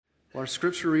Our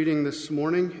scripture reading this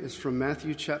morning is from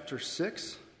Matthew chapter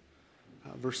 6,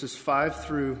 verses 5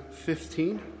 through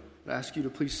 15. I ask you to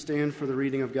please stand for the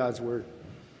reading of God's word.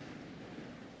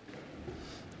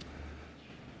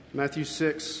 Matthew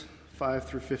 6, 5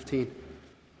 through 15.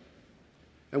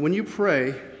 And when you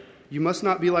pray, you must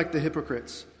not be like the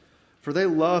hypocrites, for they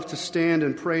love to stand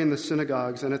and pray in the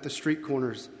synagogues and at the street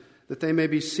corners, that they may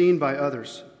be seen by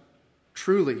others.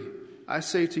 Truly, I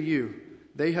say to you,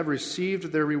 they have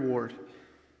received their reward.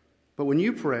 But when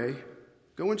you pray,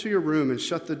 go into your room and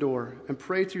shut the door and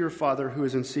pray to your Father who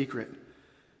is in secret.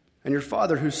 And your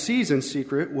Father who sees in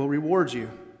secret will reward you.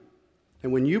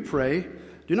 And when you pray,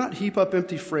 do not heap up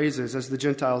empty phrases as the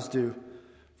Gentiles do,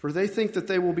 for they think that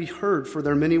they will be heard for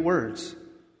their many words.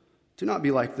 Do not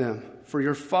be like them, for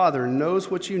your Father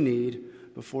knows what you need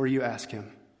before you ask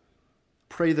him.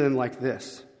 Pray then like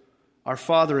this: Our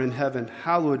Father in heaven,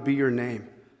 hallowed be your name.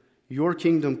 Your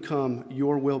kingdom come,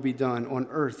 your will be done on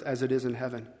earth as it is in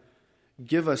heaven.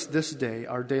 Give us this day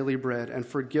our daily bread, and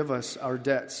forgive us our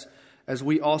debts, as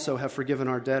we also have forgiven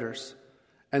our debtors.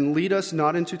 And lead us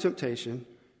not into temptation,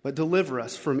 but deliver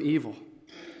us from evil.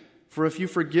 For if you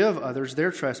forgive others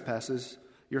their trespasses,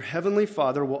 your heavenly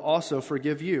Father will also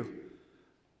forgive you.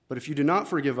 But if you do not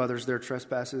forgive others their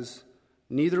trespasses,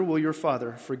 neither will your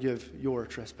Father forgive your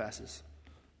trespasses.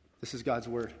 This is God's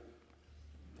word.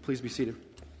 Please be seated.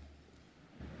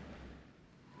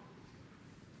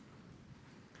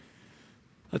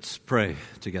 Let's pray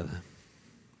together.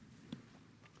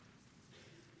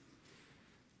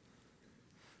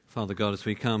 Father God, as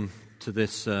we come to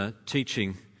this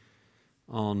teaching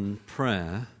on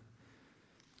prayer,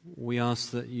 we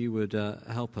ask that you would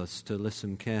help us to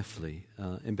listen carefully.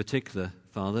 In particular,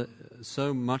 Father,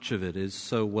 so much of it is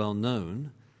so well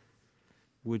known.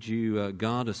 Would you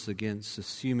guard us against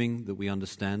assuming that we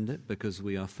understand it because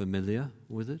we are familiar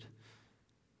with it?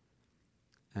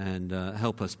 And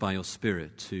help us by your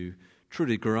Spirit to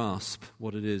truly grasp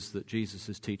what it is that Jesus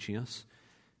is teaching us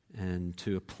and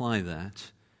to apply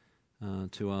that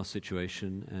to our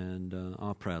situation and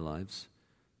our prayer lives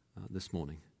this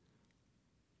morning.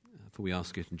 For we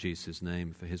ask it in Jesus'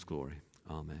 name for his glory.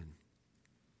 Amen.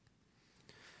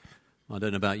 I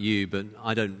don't know about you, but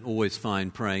I don't always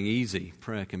find praying easy.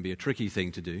 Prayer can be a tricky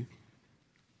thing to do.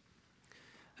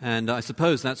 And I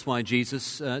suppose that's why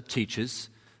Jesus teaches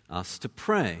us to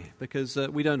pray, because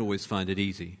we don't always find it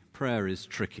easy. Prayer is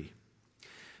tricky.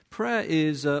 Prayer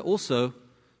is also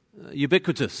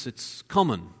ubiquitous. It's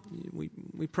common.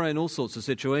 We pray in all sorts of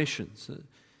situations.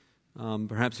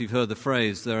 Perhaps you've heard the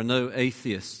phrase, there are no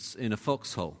atheists in a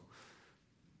foxhole.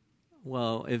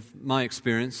 Well, if my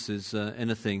experience is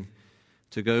anything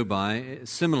to go by,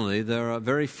 similarly, there are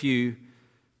very few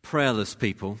prayerless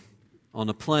people on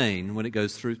a plane when it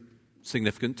goes through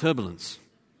significant turbulence.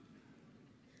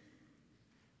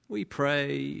 We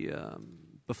pray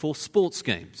before sports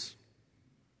games.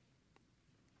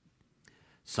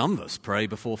 Some of us pray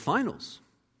before finals.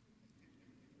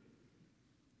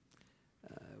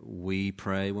 We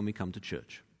pray when we come to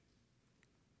church.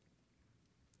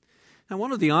 Now,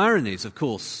 one of the ironies, of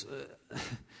course,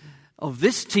 of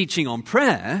this teaching on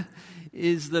prayer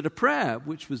is that a prayer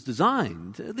which was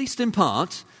designed, at least in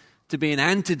part, to be an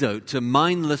antidote to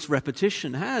mindless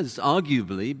repetition has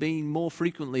arguably been more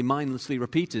frequently mindlessly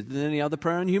repeated than any other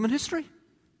prayer in human history.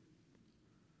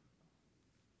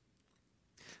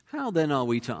 How then are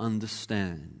we to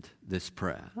understand this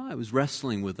prayer? I was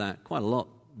wrestling with that quite a lot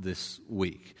this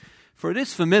week. For it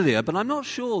is familiar, but I'm not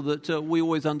sure that we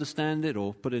always understand it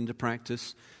or put it into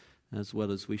practice as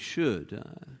well as we should.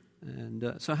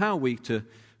 So how are we to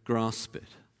grasp it?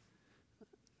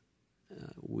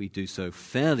 We do so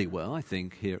fairly well, I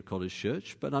think, here at College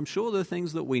Church, but I'm sure there are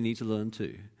things that we need to learn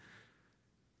too.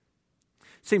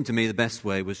 It seemed to me the best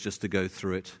way was just to go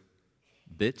through it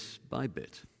bit by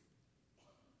bit.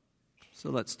 So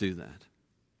let's do that.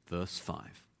 Verse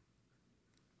 5.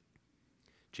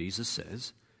 Jesus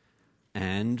says,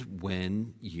 and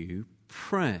when you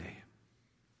pray.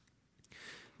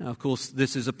 Now, of course,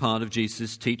 this is a part of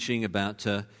Jesus' teaching about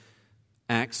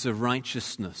acts of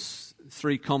righteousness.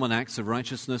 3 common acts of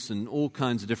righteousness in all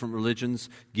kinds of different religions.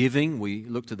 Giving, we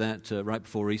looked at that right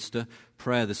before Easter.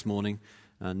 Prayer this morning.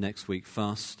 Next week,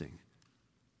 fasting.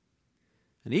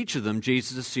 And each of them,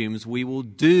 Jesus assumes we will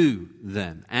do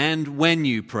them. And when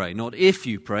you pray. Not if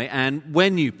you pray, and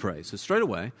when you pray. So straight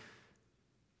away,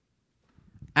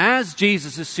 as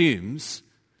Jesus assumes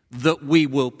that we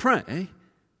will pray,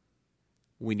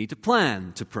 we need to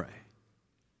plan to pray.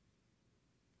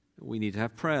 We need to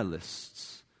have prayer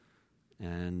lists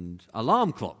and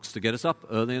alarm clocks to get us up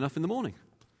early enough in the morning.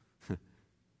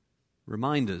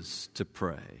 Reminders to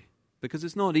pray. because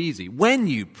it's not easy. When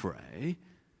you pray,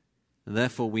 and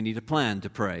therefore we need a plan to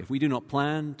pray. If we do not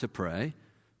plan to pray,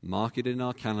 mark it in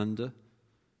our calendar,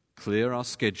 clear our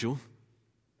schedule,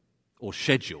 or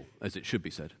schedule, as it should be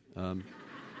said. If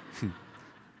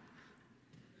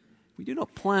we do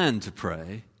not plan to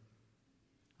pray,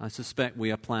 I suspect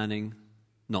we are planning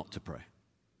not to pray.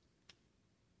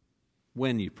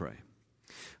 When you pray.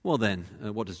 Well then,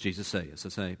 what does Jesus say? As I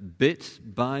say, bit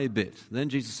by bit. Then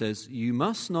Jesus says, you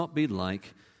must not be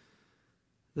like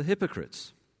the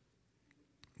hypocrites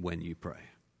when you pray.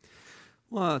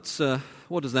 Well,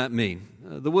 what does that mean?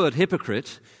 The word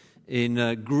hypocrite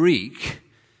in Greek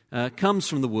comes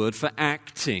from the word for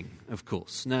acting, of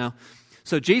course. Now,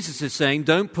 so Jesus is saying,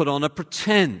 don't put on a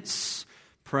pretense.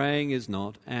 Praying is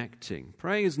not acting.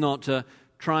 Praying is not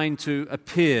trying to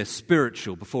appear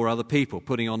spiritual before other people,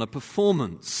 putting on a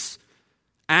performance,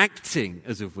 acting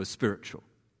as if we're spiritual.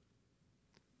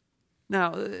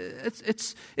 Now,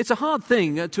 it's a hard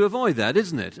thing to avoid that,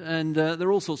 isn't it? And there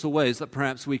are all sorts of ways that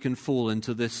perhaps we can fall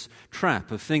into this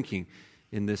trap of thinking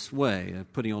in this way,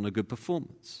 of putting on a good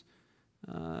performance.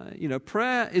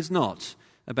 Prayer is not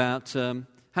about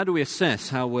how do we assess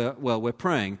how we're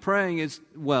praying. Praying is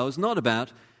not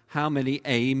about how many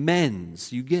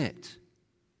amens you get.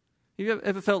 Have you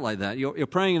ever felt like that? You're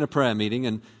praying in a prayer meeting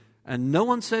and no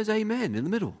one says amen in the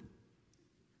middle.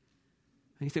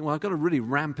 And you think, well, I've got to really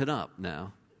ramp it up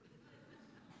now.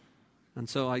 And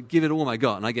so I give it all I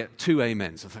got, and I get 2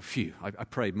 amens. I thought, phew, I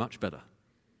prayed much better.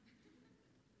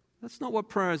 That's not what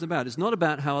prayer is about. It's not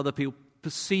about how other people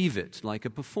perceive it, like a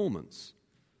performance.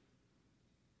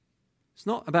 It's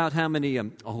not about how many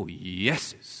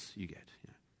yeses you get.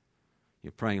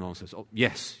 You're praying along and says, oh,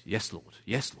 yes, yes, Lord,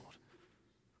 yes, Lord.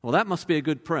 Well, that must be a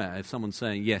good prayer if someone's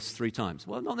saying yes 3 times.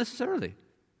 Well, not necessarily.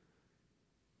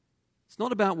 It's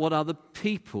not about what other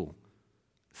people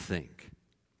think.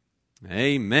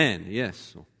 Amen,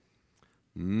 yes.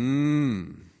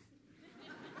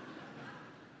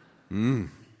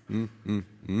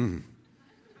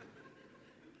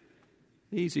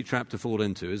 Easy trap to fall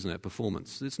into, isn't it?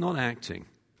 Performance. It's not acting.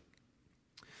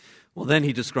 Well, then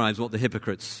he describes what the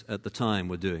hypocrites at the time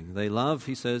were doing. They love,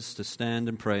 he says, to stand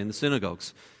and pray in the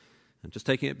synagogues. And just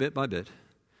taking it bit by bit.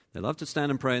 They love to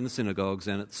stand and pray in the synagogues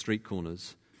and at the street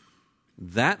corners,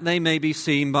 that they may be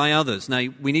seen by others. Now,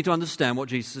 we need to understand what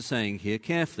Jesus is saying here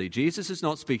carefully. Jesus is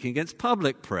not speaking against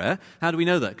public prayer. How do we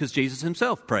know that? Because Jesus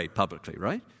himself prayed publicly,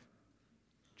 right?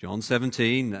 John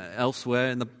 17, elsewhere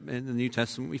in the New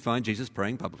Testament, we find Jesus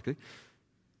praying publicly.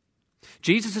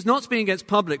 Jesus is not speaking against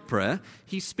public prayer.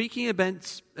 He's speaking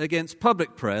against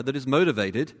public prayer that is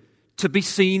motivated to be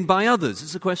seen by others.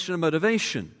 It's a question of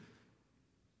motivation.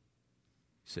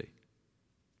 See?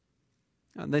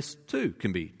 And this, too,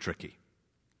 can be tricky.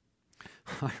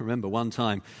 I remember one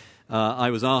time I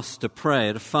was asked to pray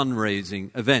at a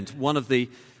fundraising event. One of the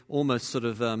almost sort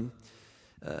of... one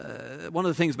of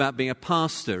the things about being a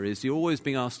pastor is you're always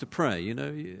being asked to pray.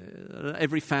 At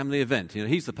every family event,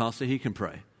 he's the pastor, he can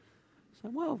pray. So,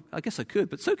 well, I guess I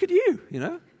could, but so could you,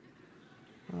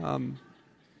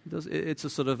 It's a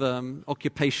sort of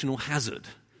occupational hazard.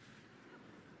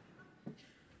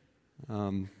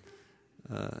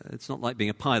 It's not like being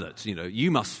a pilot.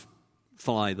 You must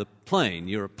fly the plane.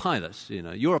 You're a pilot.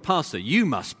 You're a pastor. You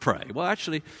must pray. Well,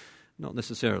 actually, not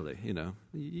necessarily.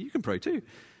 You can pray too.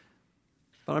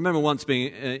 But I remember once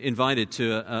being invited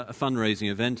to a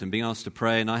fundraising event and being asked to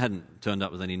pray, and I hadn't turned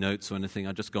up with any notes or anything.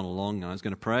 I'd just gone along and I was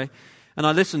going to pray. And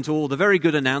I listened to all the very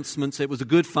good announcements. It was a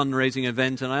good fundraising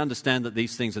event, and I understand that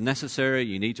these things are necessary.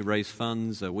 You need to raise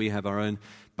funds. We have our own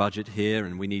budget here,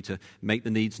 and we need to make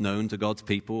the needs known to God's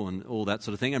people and all that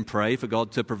sort of thing, and pray for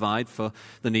God to provide for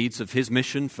the needs of His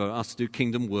mission, for us to do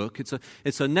kingdom work.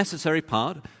 It's a necessary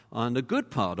part, and a good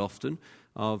part often,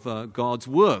 of God's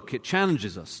work. It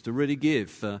challenges us to really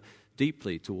give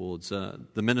deeply towards the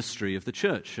ministry of the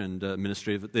church and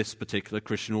ministry of this particular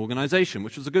Christian organization,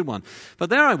 which was a good one. But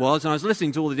there I was, and I was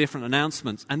listening to all the different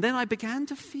announcements, and then I began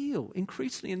to feel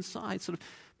increasingly inside sort of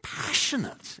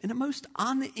passionate in a most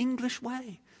un-English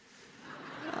way.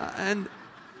 And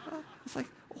it's like,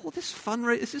 this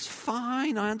fundraiser, this is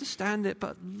fine, I understand it,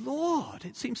 but Lord,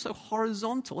 it seems so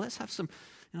horizontal. Let's have some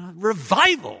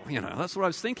revival, that's what I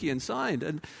was thinking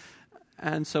inside.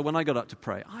 And so when I got up to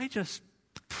pray, I just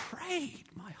prayed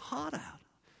my heart out.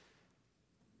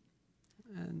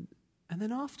 And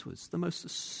then afterwards, the most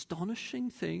astonishing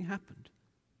thing happened.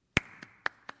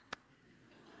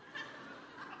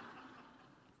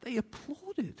 They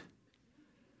applauded.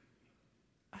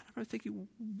 And I remember thinking,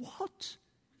 what?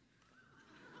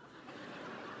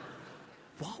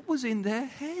 What was in their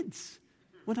heads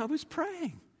when I was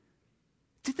praying?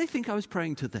 Did they think I was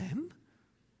praying to them?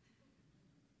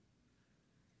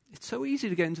 It's so easy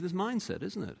to get into this mindset,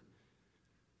 isn't it?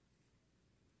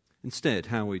 Instead,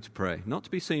 how are we to pray? Not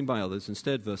to be seen by others.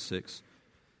 Instead, verse 6,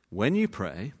 when you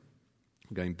pray,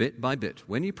 going bit by bit,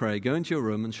 when you pray, go into your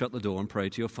room and shut the door and pray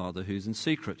to your Father who's in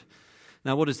secret.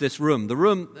 Now, what is this room? The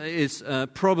room is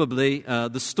probably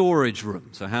the storage room.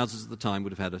 So houses at the time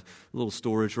would have had a little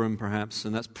storage room, perhaps,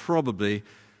 and that's probably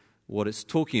what it's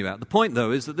talking about. The point,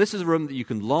 though, is that this is a room that you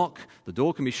can lock, the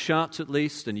door can be shut at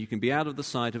least, and you can be out of the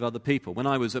sight of other people. When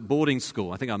I was at boarding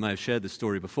school, I think I may have shared this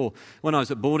story before, when I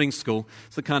was at boarding school,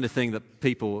 it's the kind of thing that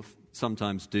people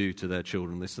sometimes do to their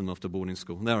children. They send them off to boarding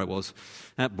school. And there I was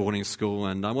at boarding school,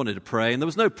 and I wanted to pray, and there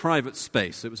was no private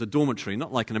space. It was a dormitory,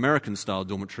 not like an American-style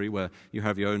dormitory where you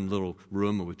have your own little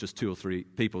room with just 2 or 3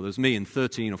 people. There was me and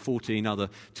 13 or 14 other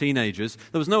teenagers.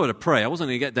 There was nowhere to pray. I wasn't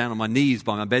going to get down on my knees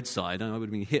by my bedside, and I would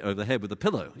have been hit over the head with a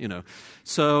pillow,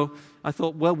 So I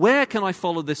thought, well, where can I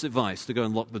follow this advice to go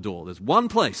and lock the door? There's one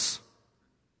place,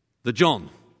 the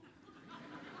John.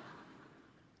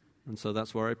 And so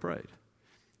that's where I prayed.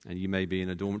 And you may be in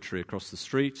a dormitory across the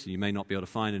street. You may not be able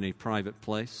to find any private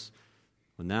place.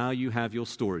 Well, now you have your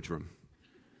storage room.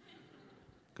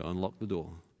 Go and lock the door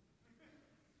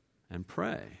and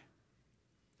pray.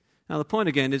 Now, the point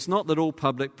again is not that all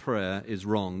public prayer is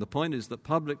wrong. The point is that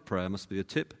public prayer must be the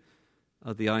tip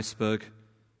of the iceberg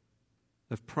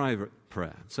of private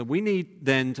prayer. So we need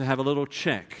then to have a little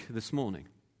check this morning.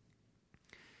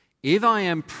 If I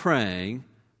am praying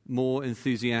more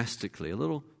enthusiastically, a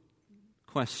little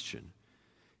question.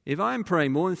 If I am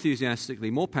praying more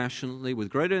enthusiastically, more passionately, with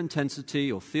greater intensity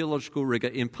or theological rigor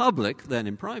in public than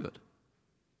in private,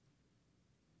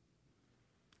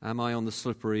 am I on the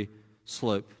slippery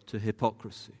slope to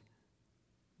hypocrisy?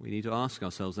 We need to ask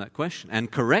ourselves that question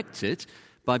and correct it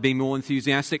by being more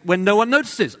enthusiastic when no one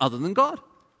notices other than God.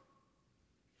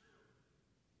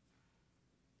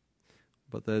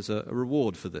 But there's a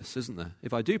reward for this, isn't there?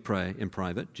 If I do pray in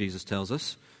private, Jesus tells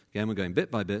us, again, we're going bit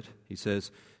by bit. He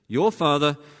says, your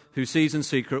Father who sees in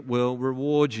secret will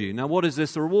reward you. Now, what is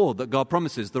this reward that God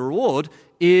promises? The reward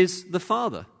is the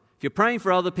Father. If you're praying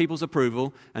for other people's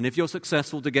approval, and if you're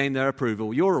successful to gain their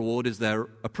approval, your reward is their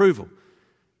approval.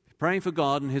 If you're praying for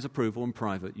God and His approval in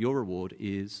private, your reward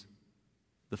is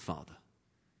the Father.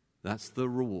 That's the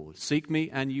reward. Seek me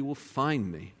and you will find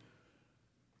me.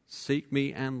 Seek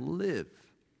me and live.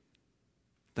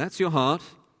 That's your heart.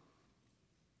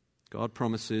 God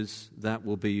promises that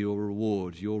will be your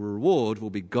reward. Your reward will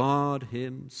be God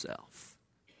Himself.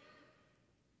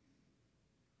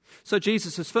 So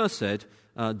Jesus has first said,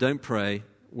 don't pray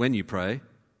when you pray.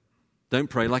 Don't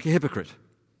pray like a hypocrite.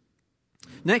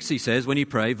 Next He says, when you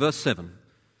pray, verse 7,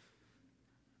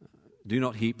 do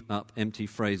not heap up empty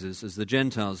phrases as the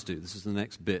Gentiles do. This is the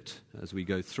next bit as we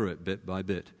go through it bit by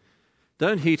bit.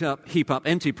 Don't heap up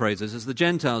empty praises as the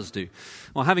Gentiles do.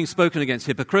 Well, having spoken against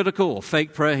hypocritical or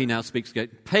fake prayer, he now speaks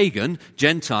against pagan,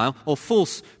 Gentile, or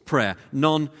false prayer,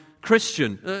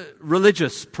 non-Christian,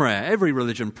 religious prayer. Every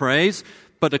religion prays,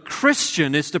 but a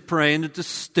Christian is to pray in a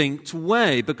distinct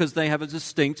way because they have a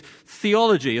distinct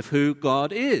theology of who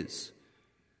God is.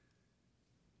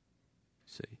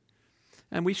 See?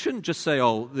 And we shouldn't just say,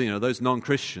 those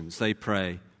non-Christians, they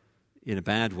pray in a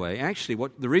bad way. Actually,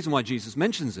 the reason why Jesus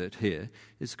mentions it here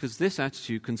is because this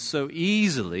attitude can so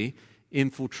easily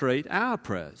infiltrate our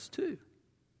prayers too.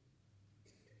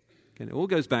 Again, it all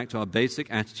goes back to our basic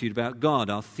attitude about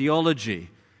God, our theology.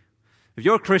 If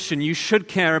you're a Christian, you should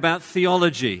care about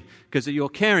theology because you're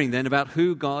caring then about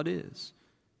who God is.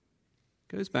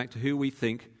 It goes back to who we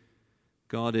think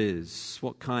God is.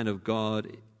 What kind of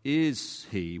God is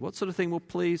He? What sort of thing will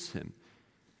please Him?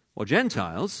 Well,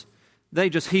 Gentiles, they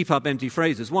just heap up empty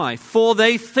phrases. Why? For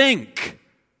they think.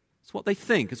 It's what they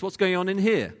think. It's what's going on in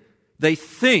here. They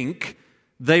think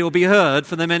they will be heard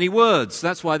for their many words.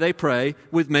 That's why they pray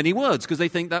with many words, because they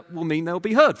think that will mean they'll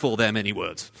be heard for their many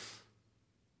words.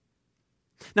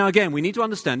 Now, again, we need to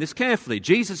understand this carefully.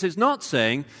 Jesus is not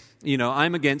saying,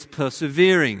 I'm against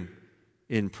persevering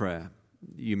in prayer.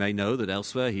 You may know that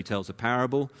elsewhere He tells a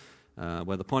parable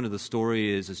where the point of the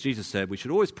story is, as Jesus said, we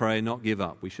should always pray and not give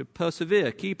up. We should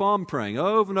persevere, keep on praying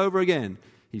over and over again.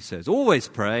 He says, always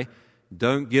pray,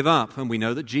 don't give up. And we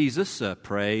know that Jesus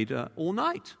prayed all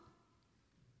night.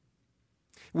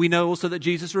 We know also that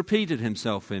Jesus repeated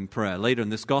Himself in prayer. Later in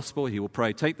this gospel, He will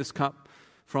pray, take this cup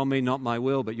from me, not my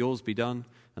will, but yours be done.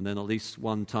 And then at least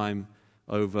one time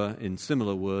over in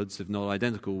similar words, if not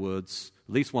identical words,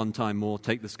 at least one time more,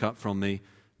 take this cup from me,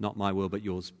 not my will, but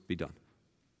yours be done.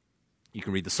 You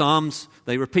can read the Psalms,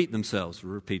 they repeat themselves,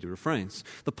 repeated refrains.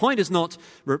 The point is not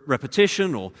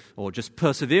repetition or just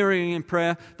persevering in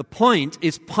prayer. The point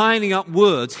is piling up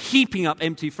words, heaping up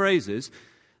empty phrases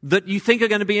that you think are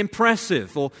going to be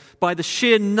impressive, or by the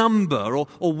sheer number,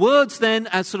 or words then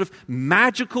as sort of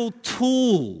magical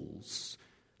tools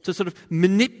to sort of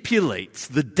manipulate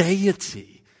the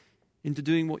deity into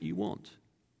doing what you want.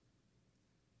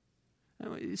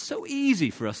 It's so easy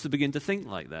for us to begin to think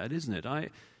like that, isn't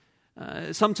it?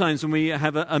 Sometimes when we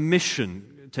have a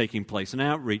mission taking place, an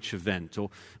outreach event, or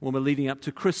when we're leading up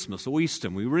to Christmas or Easter,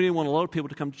 we really want a lot of people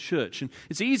to come to church. And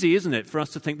it's easy, isn't it, for us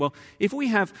to think, well, if we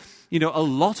have, a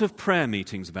lot of prayer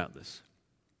meetings about this,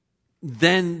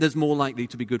 then there's more likely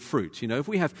to be good fruit. If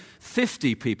we have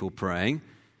 50 people praying,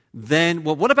 then,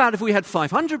 well, what about if we had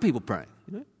 500 people praying?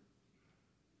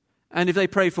 And if they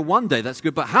pray for one day, that's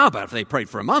good. But how about if they prayed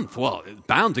for a month? Well, it's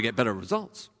bound to get better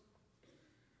results.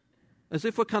 As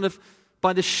if we're kind of,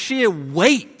 by the sheer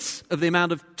weight of the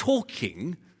amount of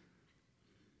talking,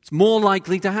 it's more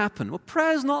likely to happen. Well,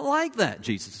 prayer is not like that,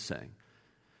 Jesus is saying.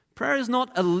 Prayer is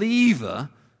not a lever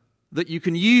that you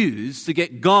can use to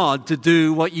get God to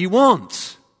do what you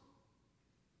want.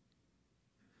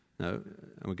 No,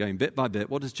 and we're going bit by bit.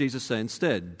 What does Jesus say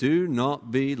instead? Do not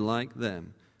be like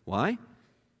them. Why?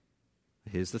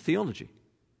 Here's the theology.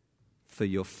 For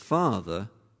your Father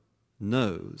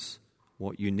knows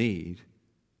what you need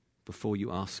before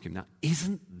you ask Him. Now,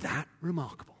 isn't that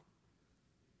remarkable?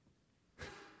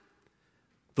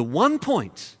 The one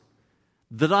point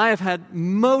that I have had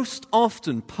most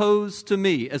often posed to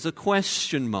me as a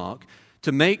question mark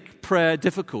to make prayer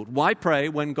difficult, why pray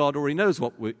when God already knows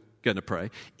what we're going to pray,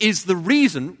 is the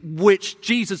reason which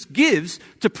Jesus gives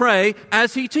to pray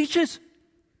as He teaches.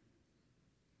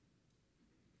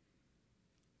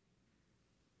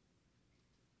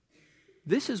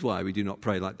 This is why we do not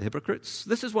pray like the hypocrites.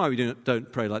 This is why we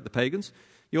don't pray like the pagans.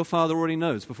 Your Father already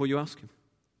knows before you ask Him.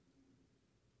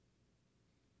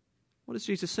 What is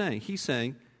Jesus saying? He's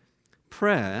saying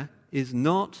prayer is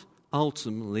not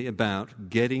ultimately about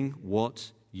getting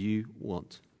what you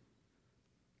want.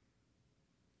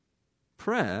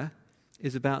 Prayer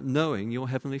is about knowing your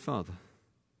Heavenly Father.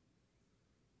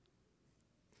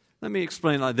 Let me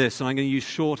explain like this, and I'm going to use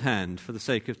shorthand for the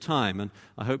sake of time, and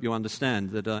I hope you understand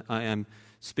that I am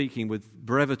speaking with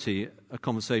brevity, a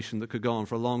conversation that could go on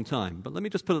for a long time. But let me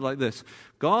just put it like this.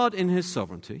 God, in His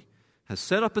sovereignty, has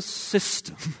set up a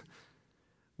system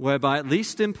whereby, at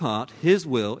least in part, His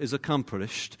will is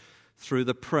accomplished through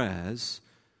the prayers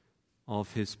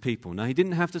of His people. Now, He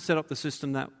didn't have to set up the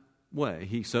system that way.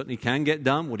 He certainly can get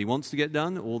done what He wants to get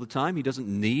done all the time. He doesn't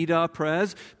need our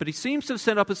prayers, but He seems to have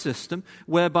set up a system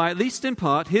whereby, at least in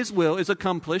part, His will is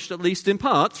accomplished, at least in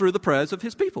part, through the prayers of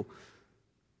His people.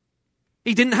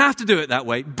 He didn't have to do it that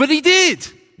way, but He did.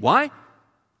 Why?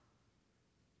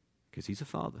 Because He's a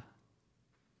Father.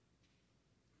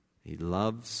 He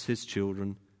loves His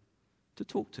children to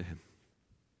talk to Him.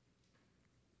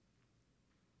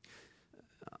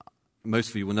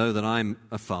 Most of you will know that I'm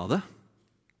a father.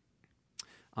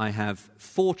 I have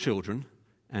 4 children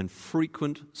and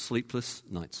frequent sleepless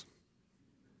nights.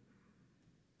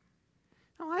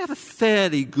 Now, I have a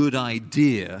fairly good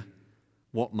idea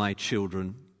what my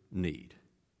children need.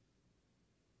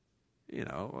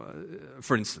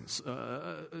 For instance,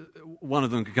 one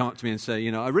of them could come up to me and say,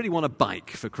 I really want a bike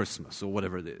for Christmas, or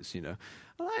whatever it is,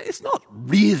 It's not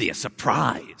really a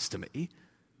surprise to me.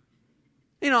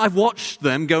 I've watched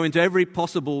them go into every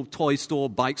possible toy store,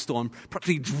 bike store, and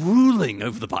practically drooling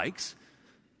over the bikes.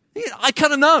 I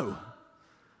kind of know.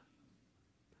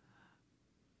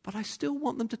 But I still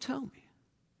want them to tell me.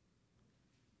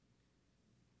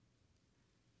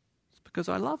 It's because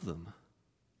I love them.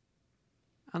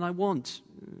 And I want,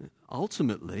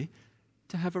 ultimately,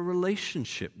 to have a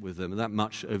relationship with them, that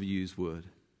much overused word.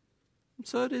 And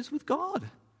so it is with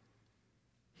God.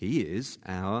 He is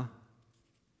our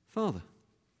Father.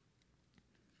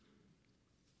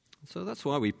 So that's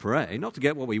why we pray, not to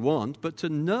get what we want, but to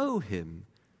know Him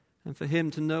and for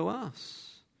Him to know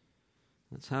us.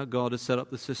 That's how God has set up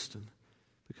the system,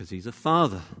 because He's a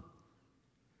Father.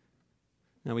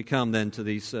 Now we come then to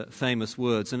these famous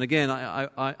words. And again,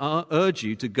 I urge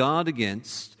you to guard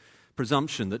against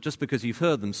presumption that just because you've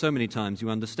heard them so many times, you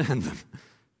understand them.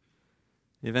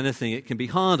 If anything, it can be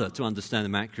harder to understand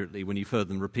them accurately when you've heard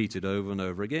them repeated over and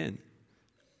over again.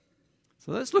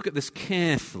 So let's look at this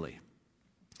carefully.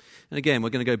 And again, we're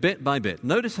going to go bit by bit.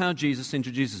 Notice how Jesus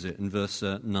introduces it in verse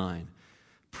 9.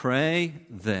 Pray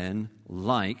then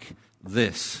like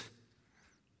this.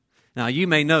 Now, you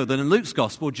may know that in Luke's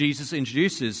Gospel, Jesus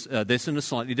introduces this in a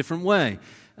slightly different way.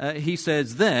 He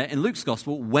says there, in Luke's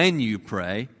Gospel, when you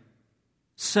pray,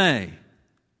 say.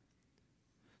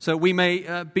 So we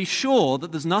may be sure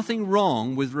that there's nothing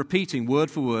wrong with repeating word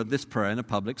for word this prayer in a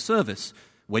public service.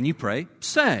 When you pray,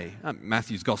 say.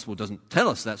 Matthew's gospel doesn't tell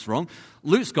us that's wrong.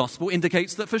 Luke's gospel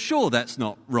indicates that for sure that's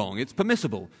not wrong. It's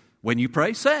permissible. When you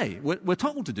pray, say. We're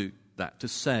told to do that, to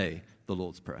say the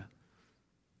Lord's Prayer.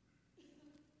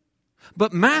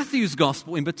 But Matthew's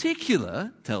gospel in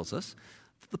particular tells us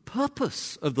that the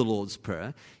purpose of the Lord's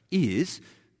Prayer is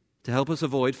to help us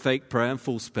avoid fake prayer and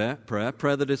false prayer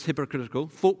that is hypocritical,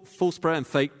 false prayer and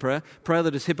fake prayer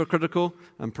that is hypocritical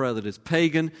and prayer that is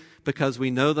pagan, because we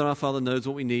know that our Father knows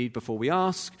what we need before we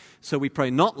ask. So we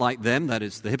pray not like them, that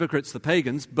is the hypocrites, the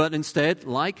pagans, but instead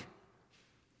like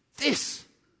this.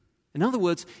 In other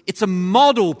words, it's a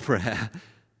model prayer.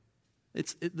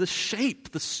 The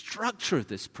shape, the structure of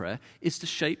this prayer is to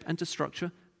shape and to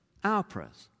structure our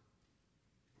prayers.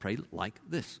 Pray like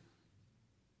this.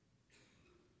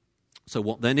 So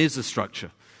what then is the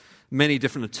structure? Many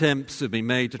different attempts have been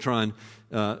made to try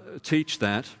and teach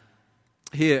that.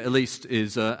 Here, at least,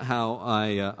 is how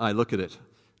I look at it,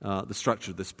 the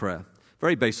structure of this prayer.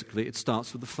 Very basically, it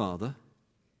starts with the Father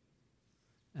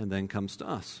and then comes to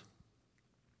us.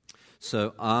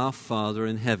 So, our Father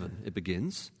in heaven, it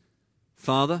begins.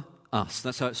 Father, us.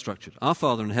 That's how it's structured. Our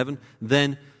Father in heaven,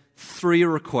 then 3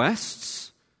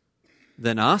 requests,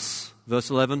 then us, verse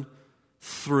 11,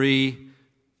 3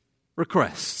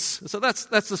 requests. So that's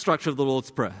the structure of the Lord's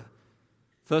Prayer.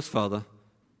 First Father,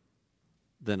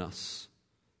 then us.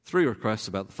 3 requests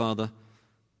about the Father,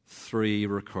 3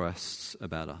 requests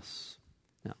about us.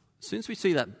 Now, as soon as we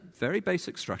see that very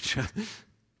basic structure,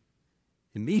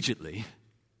 immediately,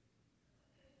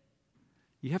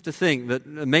 you have to think that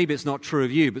maybe it's not true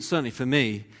of you, but certainly for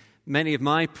me, many of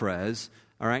my prayers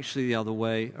are actually the other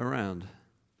way around.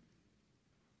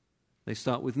 They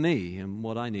start with me and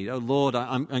what I need. Oh, Lord,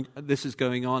 this is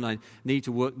going on. I need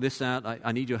to work this out.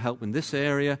 I need your help in this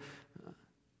area.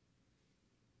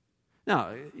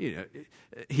 Now,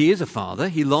 He is a Father.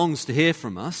 He longs to hear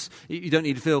from us. You don't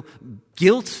need to feel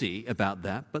guilty about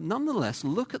that. But nonetheless,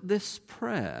 look at this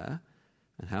prayer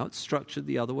and how it's structured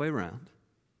the other way around.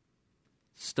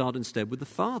 Start instead with the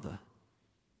Father.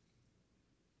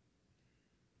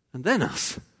 And then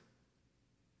us.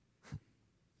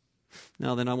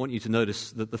 Now then, I want you to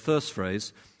notice that the first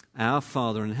phrase, our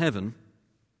Father in heaven,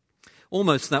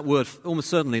 almost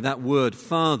certainly that word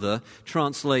Father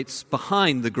translates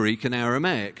behind the Greek and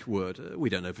Aramaic word. We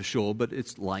don't know for sure, but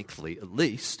it's likely at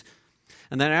least.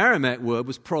 And that Aramaic word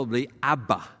was probably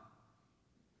Abba.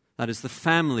 That is the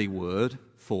family word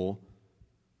for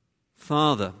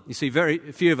Father. You see, very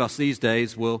few of us these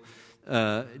days will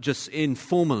just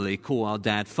informally call our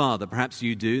dad Father. Perhaps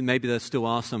you do. Maybe there still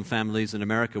are some families in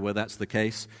America where that's the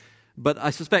case. But I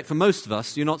suspect for most of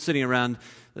us, you're not sitting around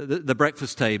the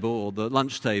breakfast table or the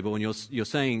lunch table and you're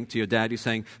saying to your dad, you're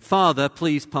saying, Father,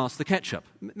 please pass the ketchup.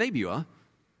 Maybe you are.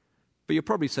 But you're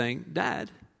probably saying,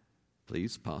 Dad,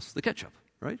 please pass the ketchup,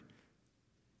 right?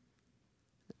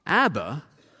 Abba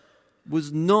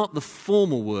was not the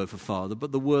formal word for father,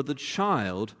 but the word the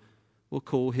child will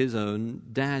call his own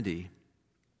daddy.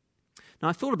 Now,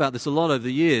 I thought about this a lot over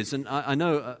the years, and I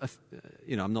know,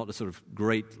 I'm not a sort of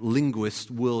great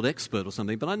linguist, world expert or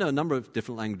something, but I know a number of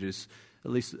different languages, at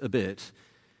least a bit.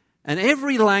 And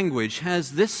every language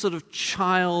has this sort of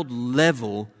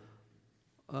child-level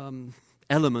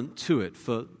element to it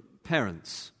for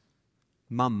parents.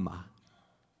 Mama.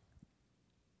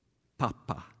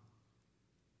 Papa.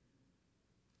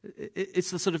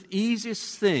 It's the sort of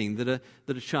easiest thing that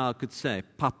a child could say.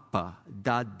 Papa,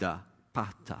 dada,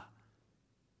 pata.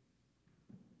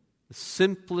 The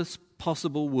simplest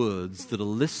possible words that a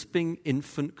lisping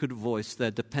infant could voice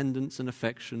their dependence and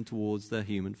affection towards their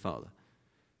human father.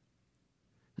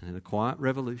 And in a quiet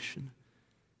revolution,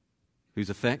 whose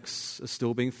effects are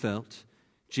still being felt,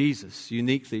 Jesus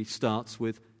uniquely starts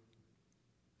with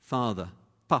Father,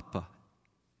 Papa,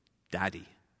 Daddy.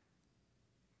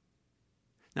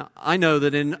 Now, I know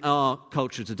that in our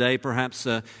culture today, perhaps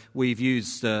we've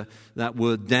used that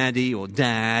word daddy or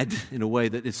dad in a way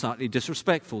that is slightly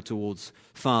disrespectful towards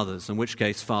fathers, in which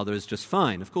case father is just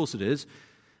fine. Of course it is.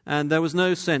 And there was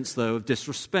no sense, though, of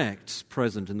disrespect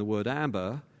present in the word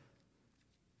Abba,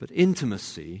 but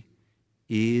intimacy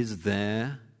is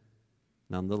there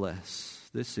nonetheless.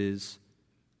 This is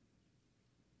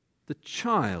the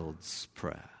child's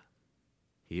prayer.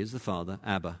 He is the father,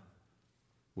 Abba.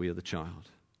 We are the child.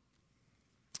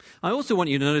 I also want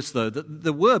you to notice, though, that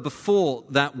the word before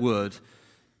that word,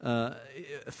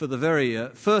 for the very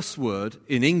first word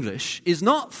in English, is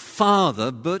not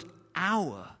father, but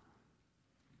our.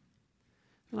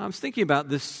 And I was thinking about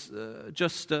this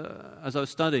just as I was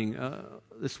studying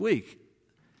this week.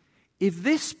 If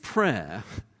this prayer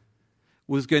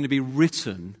was going to be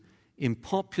written in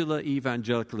popular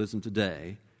evangelicalism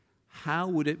today, how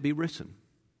would it be written?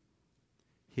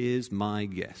 Here's my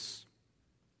guess.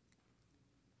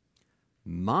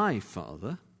 My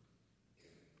Father,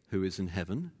 who is in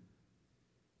heaven,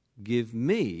 give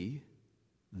me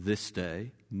this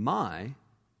day my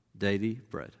daily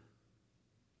bread.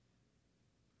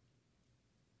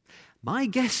 My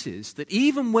guess is that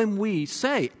even when we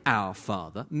say our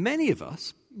Father, many of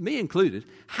us, me included,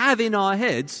 have in our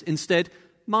heads instead,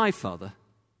 my Father,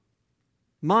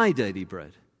 my daily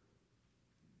bread.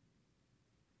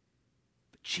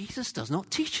 But Jesus does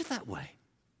not teach it that way.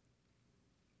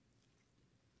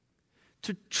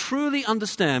 To truly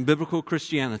understand biblical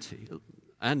Christianity,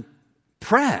 and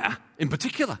prayer in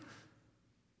particular,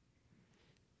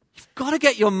 you've got to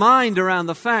get your mind around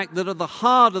the fact that at the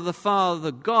heart of the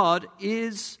Father God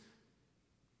is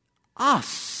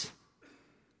us,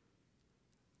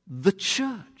 the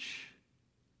church.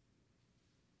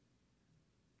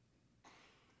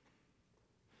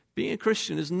 Being a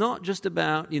Christian is not just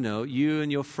about, you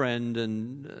and your friend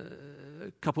and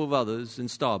a couple of others in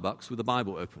Starbucks with the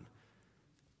Bible open.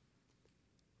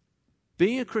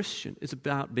 Being a Christian is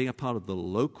about being a part of the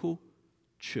local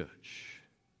church.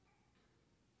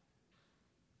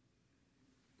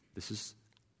 This is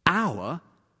our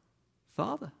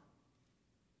Father.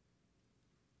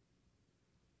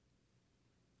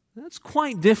 That's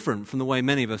quite different from the way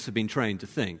many of us have been trained to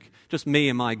think. Just me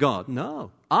and my God.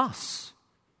 No, us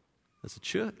as a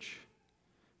church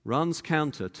runs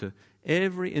counter to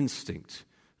every instinct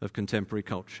of contemporary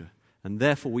culture, and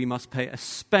therefore we must pay a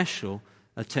special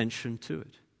attention to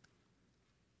it.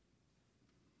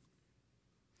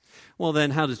 Well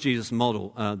then, how does Jesus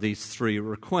model these three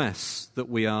requests that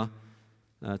we are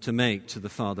to make to the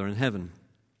Father in heaven?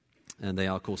 And they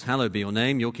are, of course, hallowed be your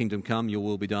name, your kingdom come, your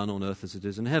will be done on earth as it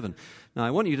is in heaven. Now,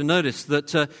 I want you to notice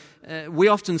that we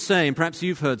often say, and perhaps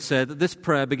you've heard said, that this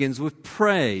prayer begins with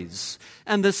praise.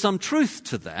 And there's some truth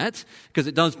to that, because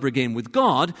it does begin with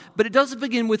God, but it doesn't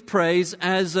begin with praise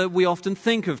as we often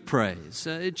think of praise.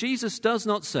 Jesus does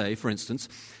not say, for instance,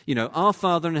 our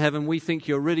Father in heaven, we think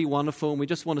you're really wonderful, and we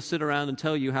just want to sit around and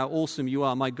tell you how awesome you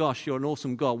are. My gosh, you're an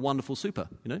awesome God, wonderful, super,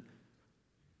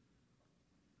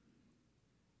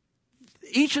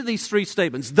 Each of these three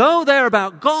statements, though they're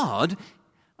about God,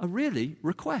 are really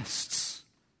requests.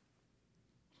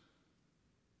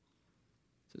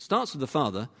 So it starts with the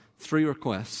Father, three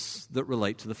requests that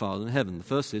relate to the Father in heaven. The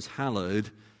first is, hallowed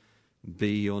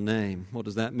be your name. What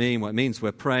does that mean? Well, it means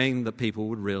we're praying that people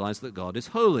would realize that God is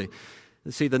holy.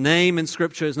 You see, the name in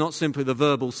Scripture is not simply the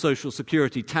verbal social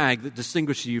security tag that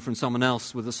distinguishes you from someone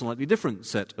else with a slightly different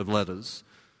set of letters.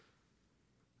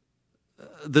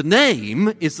 The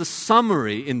name is the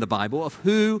summary in the Bible of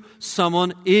who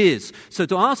someone is. So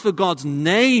to ask for God's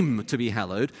name to be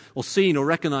hallowed, or seen or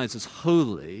recognized as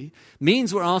holy,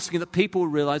 means we're asking that people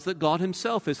realize that God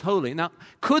himself is holy. Now,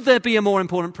 could there be a more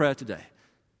important prayer today?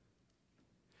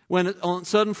 When on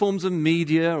certain forms of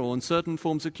media or on certain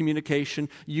forms of communication,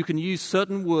 you can use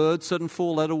certain words, certain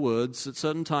four-letter words at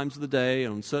certain times of the day,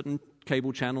 on certain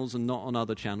cable channels and not on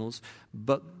other channels,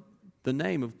 but the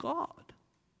name of God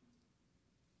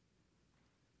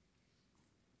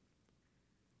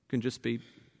can just be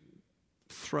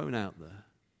thrown out there.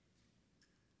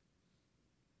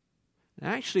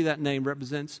 And actually, that name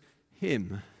represents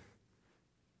him.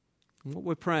 And what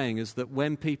we're praying is that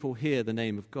when people hear the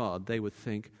name of God, they would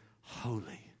think,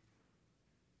 holy.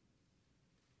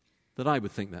 That I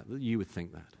would think that you would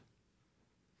think that.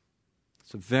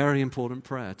 It's a very important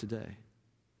prayer today.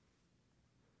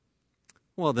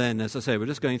 Well then, as I say, we're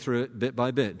just going through it bit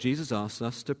by bit. Jesus asks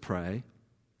us to pray,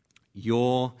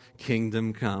 your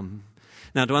kingdom come.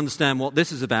 Now, to understand what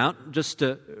this is about, just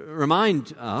to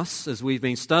remind us, as we've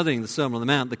been studying the Sermon on the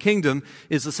Mount, the kingdom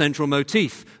is the central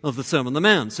motif of the Sermon on the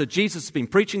Mount. So Jesus has been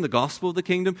preaching the gospel of the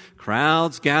kingdom,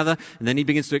 crowds gather, and then he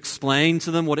begins to explain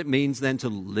to them what it means then to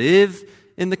live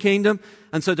in the kingdom.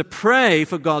 And so to pray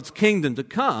for God's kingdom to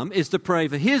come is to pray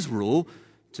for his rule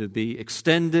to be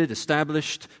extended,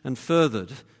 established, and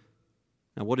furthered.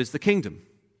 Now, what is the kingdom?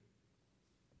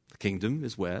 The kingdom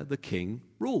is where the king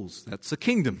rules. That's a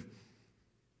kingdom.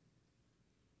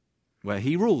 Where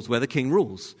he rules, where the king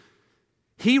rules.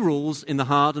 He rules in the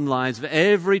heart and lives of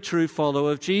every true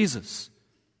follower of Jesus.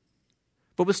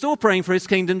 But we're still praying for his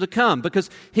kingdom to come because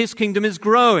his kingdom is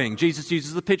growing. Jesus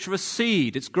uses the picture of a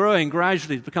seed. It's growing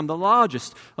gradually to become the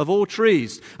largest of all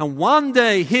trees. And one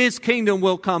day his kingdom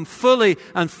will come fully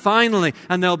and finally,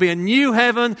 and there'll be a new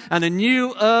heaven and a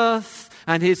new earth.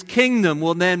 and his kingdom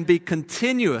will then be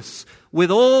continuous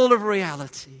with all of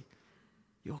reality.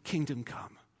 Your kingdom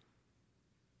come.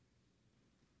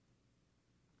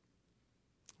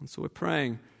 And so we're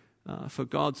praying for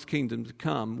God's kingdom to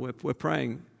come. We're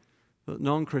praying that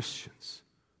non-Christians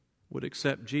would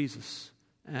accept Jesus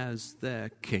as their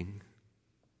king.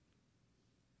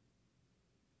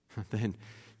 And then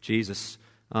Jesus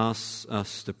asks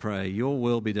us to pray, your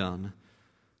will be done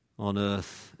on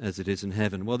earth as it is in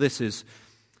heaven. Well, this is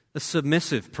a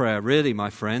submissive prayer, really, my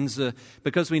friends,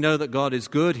 because we know that God is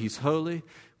good, he's holy.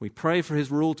 We pray for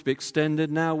his rule to be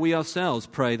extended. Now we ourselves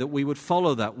pray that we would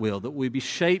follow that will, that we be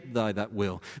shaped by that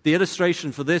will. The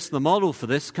illustration for this, the model for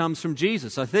this, comes from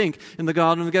Jesus, I think, in the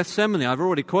Garden of Gethsemane. I've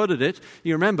already quoted it.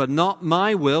 You remember, not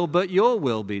my will, but your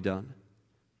will be done.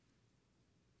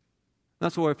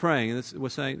 That's what we're praying. We're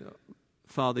saying,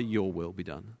 Father, your will be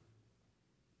done.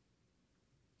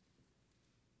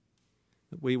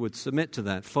 That we would submit to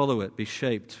that, follow it, be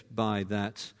shaped by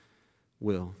that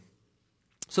will.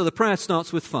 So the prayer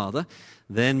starts with Father,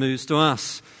 then moves to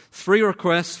us. 3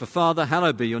 requests for Father,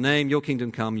 hallowed be your name, your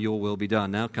kingdom come, your will be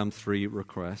done. Now come 3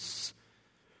 requests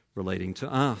relating to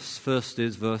us. First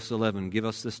is verse 11, give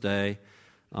us this day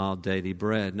our daily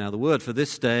bread. Now the word for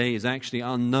this day is actually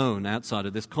unknown outside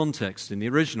of this context in the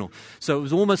original. So it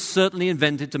was almost certainly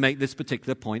invented to make this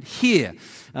particular point here.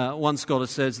 One scholar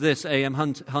says this, A.M.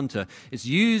 Hunter, it's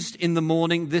used in the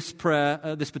morning. This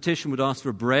prayer, this petition would ask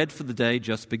for bread for the day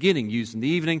just beginning. Used in the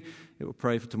evening, it will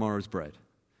pray for tomorrow's bread.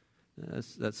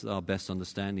 That's our best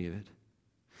understanding of it.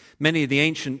 Many of the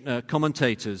ancient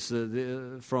commentators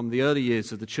from the early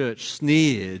years of the church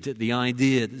sneered at the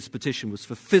idea that this petition was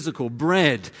for physical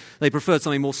bread. They preferred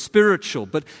something more spiritual.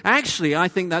 But actually, I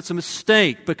think that's a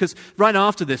mistake, because right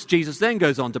after this, Jesus then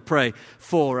goes on to pray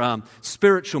for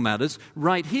spiritual matters.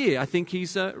 Right here, I think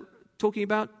he's talking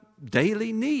about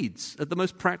daily needs at the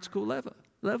most practical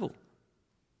level.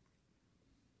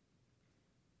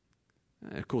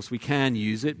 Of course, we can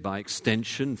use it by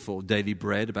extension for daily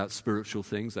bread about spiritual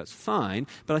things. That's fine.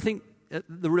 But I think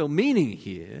the real meaning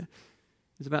here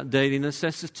is about daily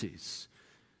necessities.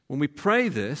 When we pray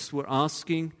this, we're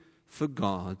asking for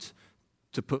God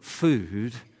to put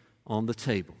food on the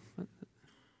table.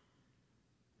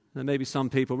 There may be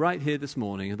some people right here this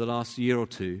morning in the last year or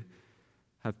two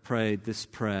have prayed this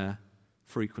prayer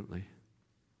frequently.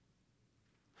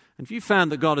 And if you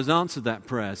found that God has answered that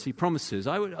prayer as he promises,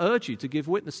 I would urge you to give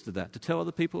witness to that, to tell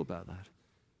other people about that.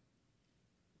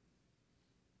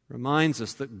 Reminds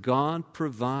us that God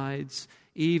provides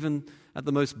even at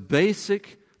the most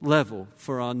basic level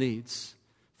for our needs.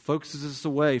 Focuses us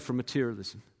away from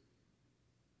materialism.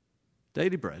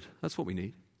 Daily bread, that's what we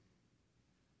need.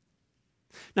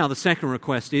 Now, the second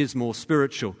request is more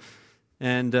spiritual,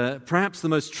 and perhaps the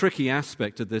most tricky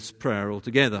aspect of this prayer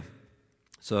altogether.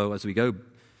 So as we go,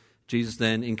 Jesus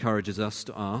then encourages us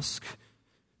to ask,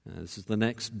 this is the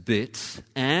next bit,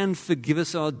 and forgive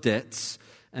us our debts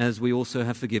as we also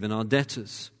have forgiven our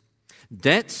debtors.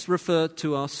 Debts refer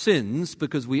to our sins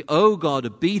because we owe God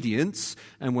obedience,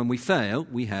 and when we fail,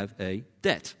 we have a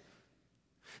debt.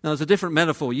 Now, there's a different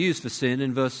metaphor used for sin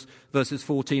in verses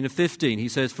 14 and 15. He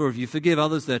says, for if you forgive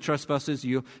others their trespasses,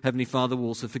 your heavenly Father will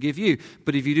also forgive you.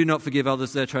 But if you do not forgive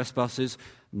others their trespasses,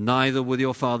 neither will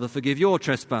your Father forgive your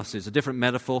trespasses. A different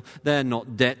metaphor there,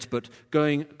 not debt, but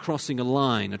crossing a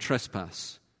line, a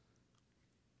trespass.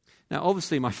 Now,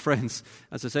 obviously, my friends,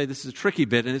 as I say, this is a tricky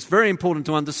bit, and it's very important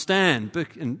to understand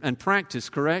and practice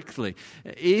correctly.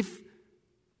 If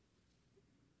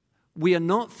we are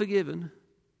not forgiven,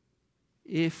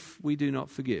 if we do not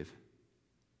forgive,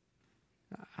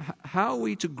 how are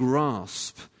we to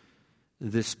grasp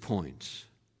this point?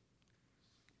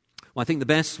 Well, I think the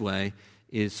best way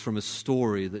is from a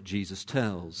story that Jesus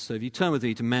tells. So if you turn with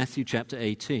me to Matthew chapter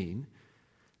 18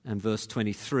 and verse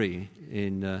 23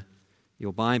 in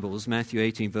your Bibles, Matthew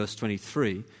 18, verse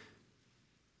 23.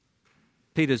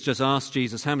 Peter's just asked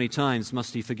Jesus how many times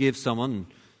must he forgive someone.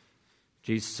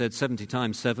 Jesus said 70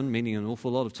 times 7, meaning an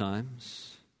awful lot of times.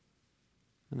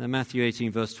 And then Matthew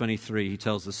 18, verse 23, he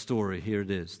tells the story. Here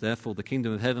it is. Therefore, the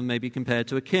kingdom of heaven may be compared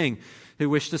to a king who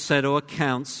wished to settle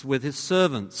accounts with his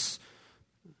servants.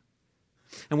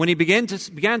 And when he began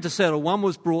to settle, one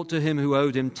was brought to him who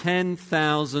owed him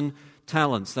 10,000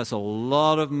 talents. That's a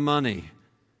lot of money.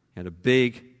 He had a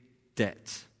big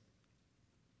debt.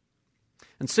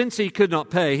 And since he could not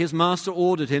pay, his master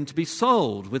ordered him to be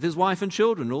sold with his wife and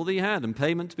children, all that he had, and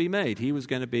payment to be made. He was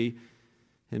going to be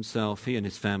himself, he and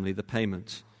his family, the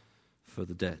payment for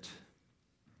the debt.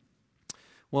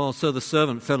 Well, so the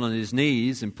servant fell on his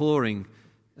knees, imploring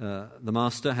the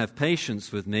master, have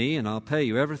patience with me, and I'll pay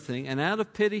you everything. And out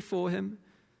of pity for him,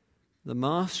 the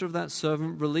master of that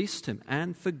servant released him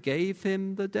and forgave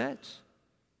him the debt.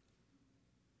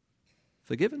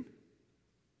 Forgiven.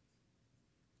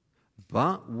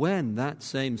 But when that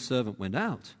same servant went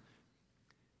out,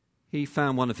 he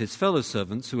found one of his fellow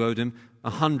servants who owed him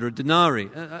 100 denarii.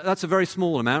 That's a very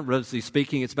small amount, relatively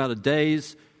speaking. It's about a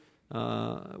day's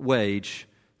wage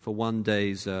for 1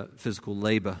 day's physical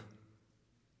labor.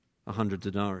 100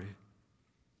 denarii.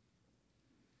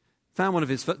 Found one of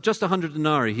his, just 100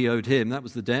 denarii he owed him, that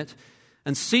was the debt.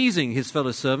 And seizing his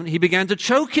fellow servant, he began to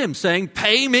choke him, saying,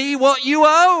 "Pay me what you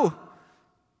owe."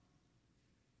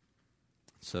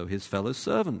 So his fellow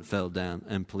servant fell down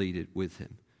and pleaded with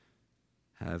him,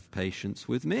 "Have patience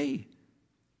with me,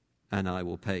 and I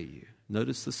will pay you."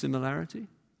 Notice the similarity?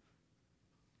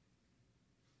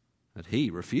 But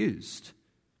he refused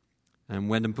and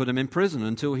went and put him in prison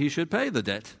until he should pay the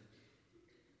debt.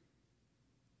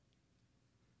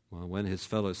 Well, when his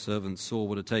fellow servants saw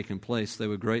what had taken place, they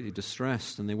were greatly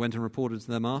distressed, and they went and reported to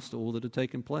their master all that had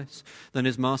taken place. Then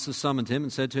his master summoned him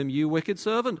and said to him, "You wicked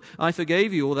servant, I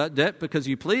forgave you all that debt because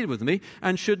you pleaded with me,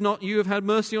 and should not you have had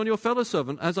mercy on your fellow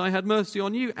servant as I had mercy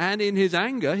on you?" And in his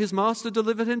anger his master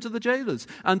delivered him to the jailers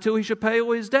until he should pay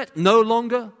all his debt. No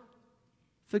longer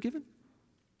forgiven.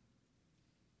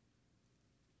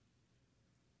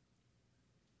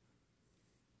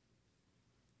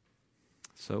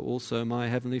 So also my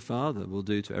heavenly Father will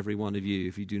do to every one of you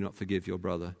if you do not forgive your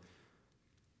brother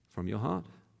from your heart.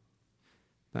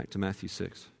 Back to Matthew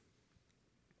 6.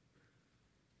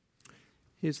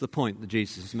 Here's the point that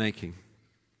Jesus is making.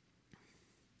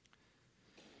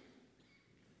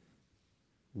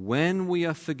 When we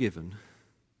are forgiven,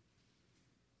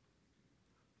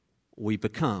 we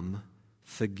become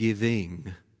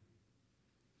forgiving.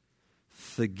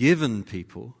 Forgiven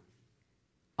people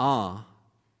are,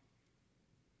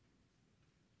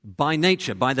 by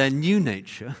nature, by their new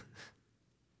nature,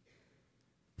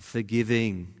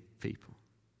 forgiving people.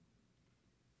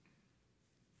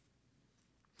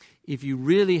 If you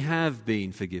really have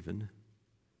been forgiven,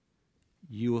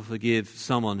 you will forgive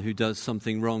someone who does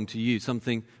something wrong to you,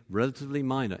 something relatively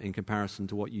minor in comparison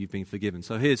to what you've been forgiven.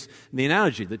 So here's the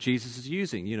analogy that Jesus is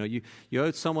using. You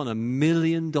owed someone $1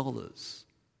 million,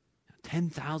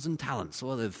 10,000 talents,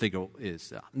 whatever the figure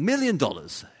is, $1 million,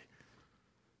 say.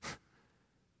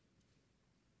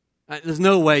 There's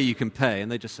no way you can pay. And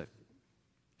they just say,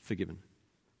 "Forgiven."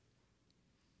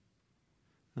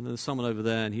 And there's someone over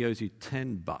there and he owes you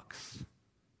 $10.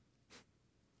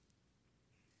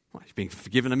 Well, he's being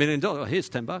forgiven $1 million. Oh, here's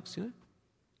 $10,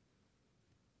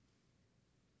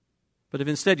 But if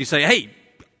instead you say, "Hey,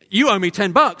 you owe me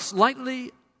 $10,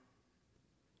 lightly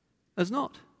as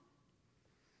not,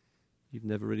 you've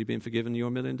never really been forgiven your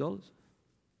 $1 million.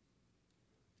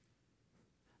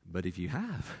 But if you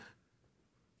have,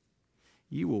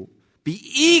 you will be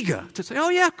eager to say, "Oh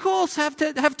yeah, of course, have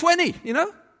 20,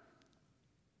 $1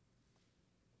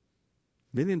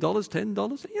 million,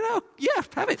 $10, yeah,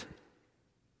 have it."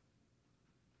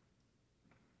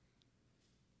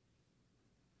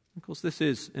 Of course, this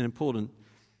is an important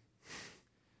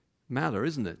matter,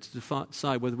 isn't it? To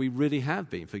decide whether we really have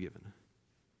been forgiven.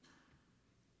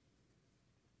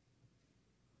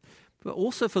 But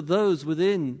also for those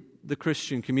within the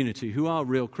Christian community who are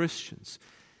real Christians,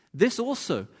 this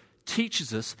also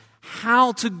teaches us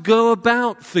how to go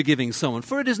about forgiving someone.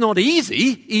 For it is not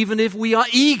easy, even if we are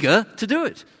eager to do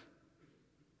it.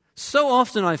 So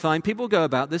often I find people go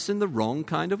about this in the wrong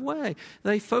kind of way.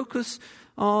 They focus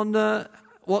on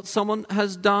what someone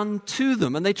has done to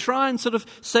them, and they try and sort of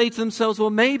say to themselves,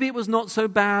 "Well, maybe it was not so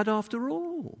bad after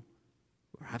all.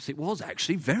 Perhaps it was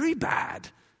actually very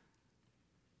bad."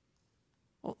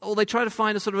 Or they try to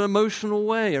find a sort of emotional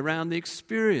way around the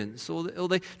experience, or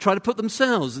they try to put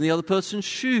themselves in the other person's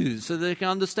shoes so they can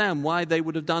understand why they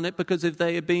would have done it, because if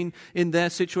they had been in their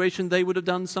situation, they would have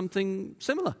done something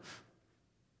similar.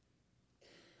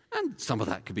 And some of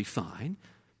that could be fine.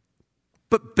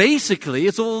 But basically,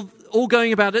 it's all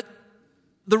going about it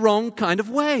the wrong kind of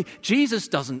way. Jesus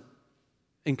doesn't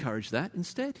encourage that.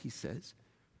 Instead, he says,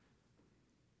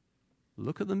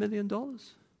 look at the $1 million.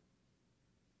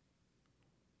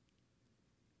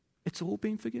 It's all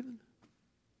been forgiven.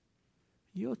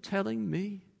 You're telling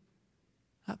me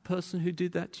that person who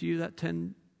did that to you, that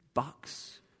 $10,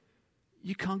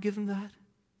 you can't give them that?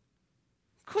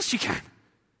 Of course you can.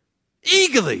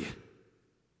 Eagerly.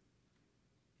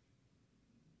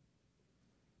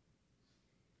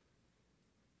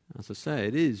 As I say,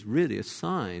 it is really a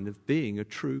sign of being a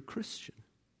true Christian.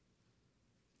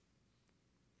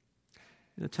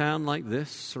 In a town like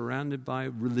this, surrounded by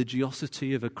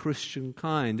religiosity of a Christian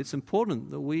kind, it's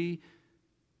important that we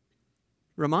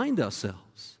remind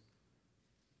ourselves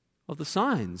of the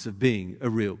signs of being a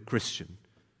real Christian.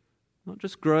 Not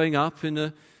just growing up in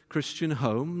a Christian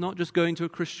home, not just going to a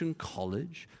Christian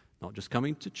college, not just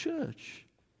coming to church.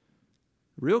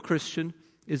 A real Christian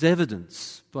is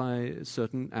evidenced by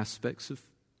certain aspects of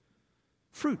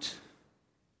fruit.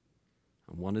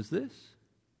 And one is this: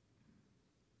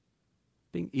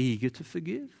 being eager to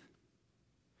forgive.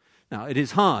 Now, it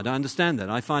is hard, I understand that.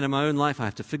 I find in my own life I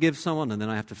have to forgive someone, and then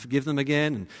I have to forgive them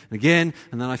again and again,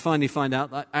 and then I finally find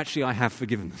out that actually I have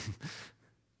forgiven them.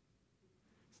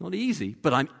 It's not easy,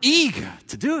 but I'm eager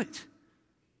to do it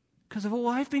because of all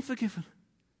I've been forgiven.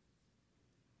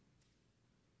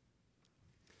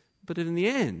 But in the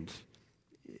end,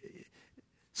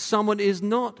 someone is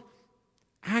not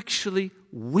actually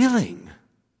willing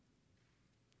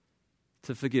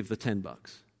to forgive the $10.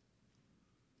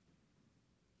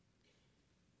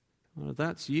 Well, if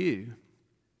that's you,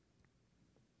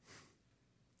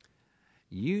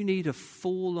 you need to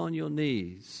fall on your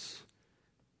knees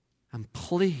and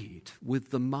plead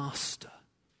with the Master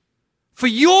for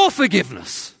your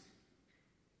forgiveness.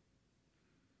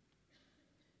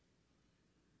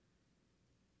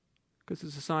 Because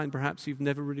it's a sign perhaps you've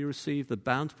never really received the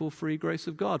bountiful free grace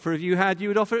of God. For if you had, you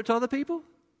would offer it to other people.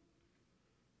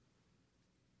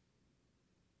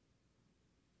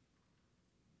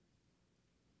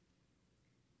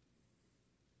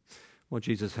 Well,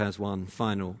 Jesus has one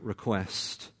final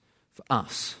request for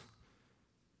us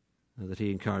that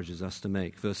he encourages us to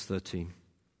make. Verse 13.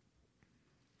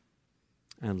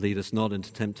 And lead us not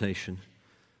into temptation,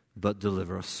 but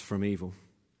deliver us from evil.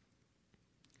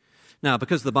 Now,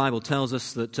 because the Bible tells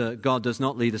us that God does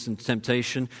not lead us into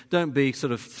temptation, don't be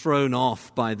sort of thrown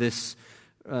off by this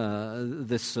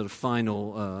sort of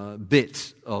final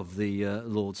bit of the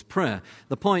Lord's Prayer.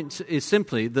 The point is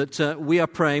simply that we are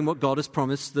praying what God has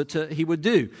promised that he would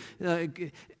do.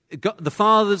 God, the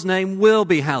Father's name will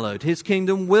be hallowed. His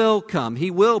kingdom will come.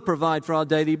 He will provide for our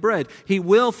daily bread. He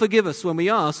will forgive us when we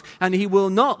ask, and he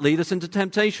will not lead us into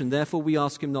temptation. Therefore, we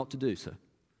ask him not to do so.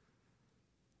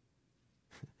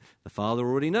 The Father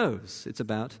already knows. It's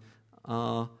about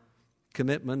our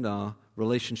commitment, our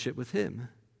relationship with him.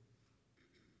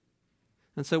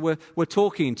 And so we're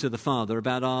talking to the Father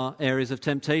about our areas of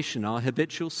temptation, our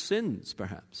habitual sins,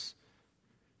 perhaps.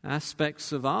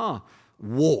 Aspects of our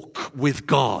walk with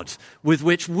God with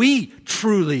which we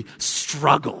truly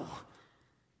struggle.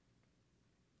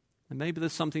 And maybe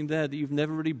there's something there that you've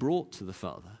never really brought to the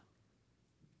Father.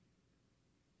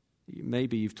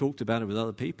 Maybe you've talked about it with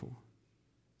other people.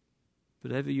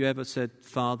 But have you ever said,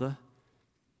 Father,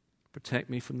 protect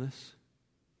me from this?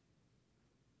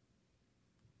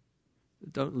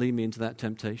 Don't lead me into that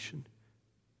temptation.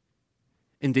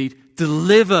 Indeed,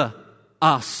 deliver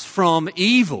us from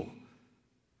evil.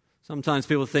 Sometimes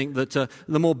people think that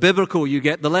the more biblical you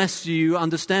get, the less you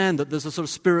understand that there's a sort of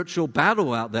spiritual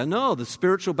battle out there. No, the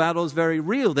spiritual battle is very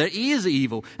real. There is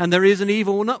evil, and there is an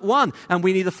evil one. And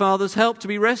we need the Father's help to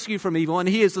be rescued from evil. And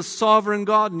he is the sovereign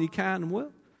God, and he can and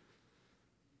will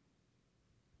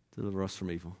deliver us from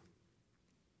evil.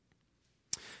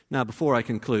 Now, before I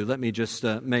conclude, let me just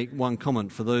make one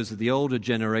comment for those of the older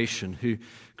generation who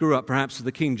grew up perhaps with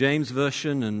the King James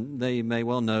Version, and they may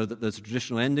well know that there's a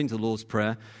traditional ending to the Lord's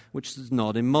Prayer, which is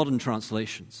not in modern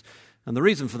translations. And the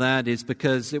reason for that is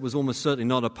because it was almost certainly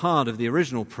not a part of the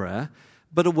original prayer,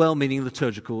 but a well-meaning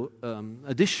liturgical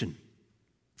addition.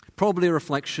 Probably a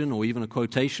reflection or even a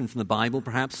quotation from the Bible,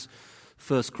 perhaps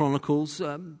First Chronicles,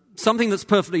 something that's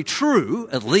perfectly true,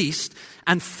 at least,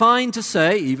 and fine to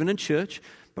say, even in church,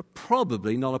 but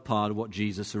probably not a part of what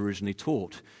Jesus originally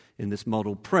taught in this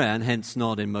model prayer, and hence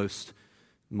not in most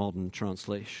modern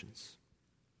translations.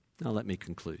 Now let me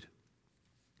conclude.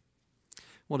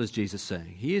 What is Jesus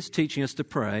saying? He is teaching us to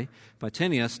pray by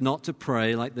telling us not to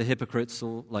pray like the hypocrites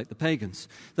or like the pagans.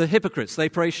 The hypocrites, they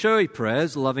pray showy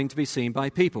prayers, loving to be seen by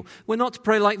people. We're not to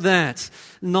pray like that,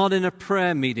 not in a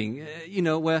prayer meeting.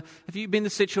 Where have you been in the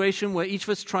situation where each of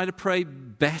us try to pray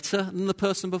better than the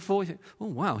person before? You think, oh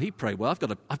wow, he prayed well.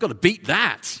 I've got to beat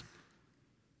that.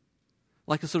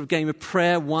 Like a sort of game of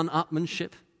prayer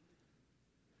one-upmanship.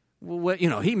 Well,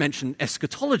 he mentioned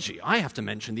eschatology. I have to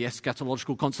mention the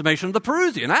eschatological consummation of the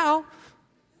Parousia now.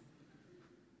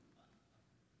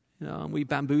 And we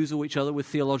bamboozle each other with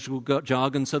theological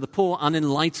jargon, so the poor,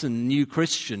 unenlightened new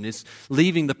Christian is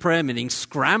leaving the prayer meeting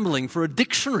scrambling for a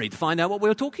dictionary to find out what we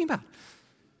were talking about.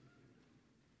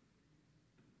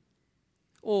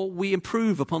 Or we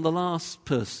improve upon the last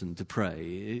person to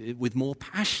pray with more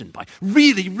passion by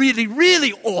really, really,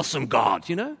 really awesome God,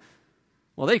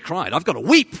 Well, they cried. I've got to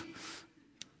weep.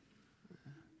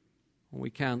 We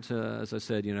count, as I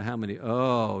said, how many,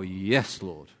 oh, yes,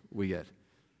 Lord, we get.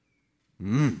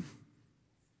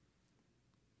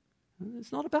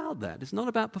 It's not about that. It's not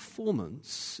about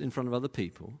performance in front of other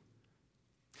people.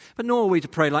 But nor are we to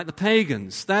pray like the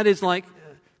pagans. That is like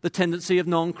the tendency of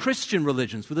non-Christian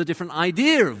religions with a different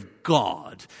idea of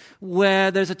God, where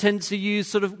there's a tendency to use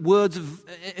sort of words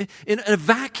in a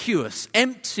vacuous,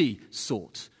 empty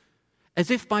sort, as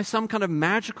if by some kind of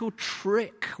magical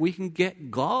trick we can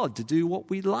get God to do what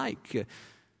we like. It's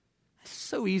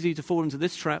so easy to fall into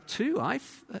this trap too.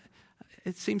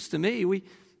 It seems to me we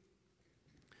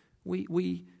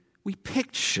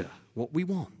picture what we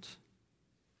want.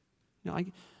 You know,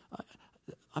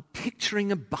 I'm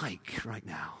picturing a bike right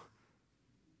now.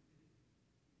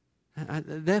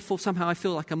 And therefore, somehow I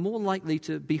feel like I'm more likely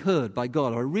to be heard by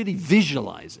God, or I really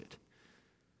visualize it.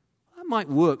 That might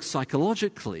work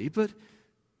psychologically, but...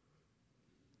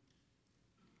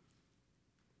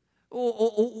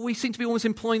 Or we seem to be almost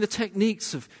employing the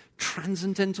techniques of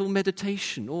transcendental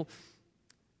meditation, or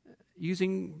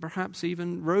using perhaps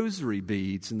even rosary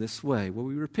beads in this way, where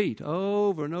we repeat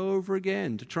over and over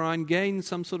again to try and gain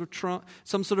some sort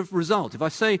of result. If I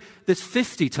say this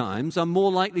 50 times, I'm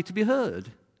more likely to be heard.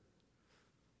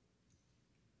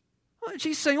 Well,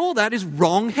 she's saying all that is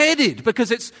wrong-headed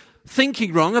because it's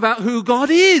thinking wrong about who God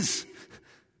is.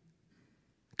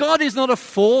 God is not a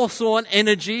force or an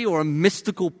energy or a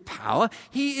mystical power.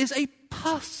 He is a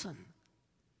person.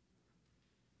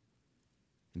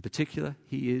 In particular,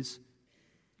 He is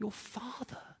your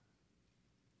Father.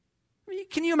 I mean,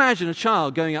 can you imagine a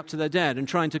child going up to their dad and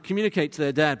trying to communicate to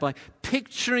their dad by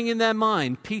picturing in their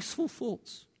mind peaceful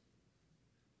thoughts?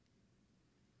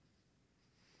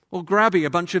 Or grabbing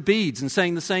a bunch of beads and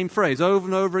saying the same phrase over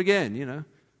and over again, you know.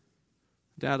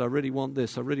 Dad, I really want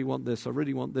this, I really want this, I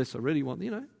really want this, I really want, you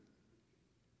know.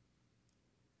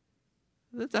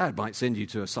 The dad might send you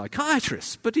to a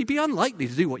psychiatrist, but he'd be unlikely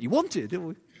to do what you wanted,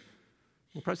 or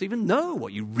perhaps even know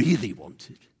what you really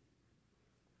wanted.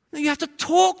 Now, you have to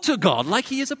talk to God like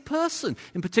He is a person,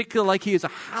 in particular like He is a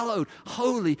hallowed,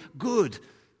 holy, good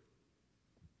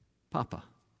Papa,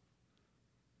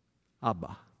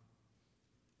 Abba,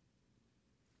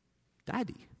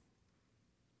 Daddy.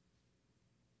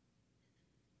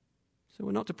 So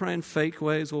we're not to pray in fake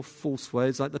ways or false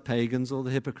ways like the pagans or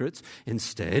the hypocrites.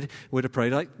 Instead, we're to pray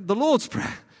like the Lord's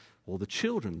Prayer, or the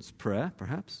children's prayer,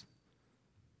 perhaps.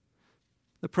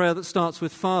 The prayer that starts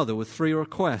with Father, with 3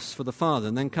 requests for the Father,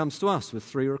 and then comes to us with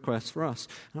 3 requests for us.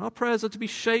 And our prayers are to be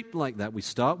shaped like that. We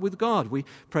start with God. We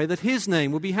pray that His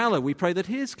name would be hallowed. We pray that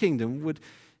His kingdom would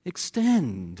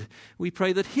extend. We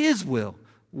pray that His will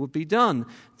would be done.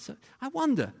 So I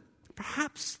wonder,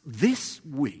 perhaps this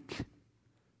week,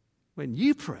 when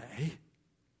you pray,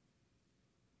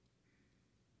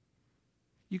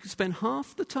 you could spend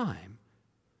half the time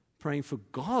praying for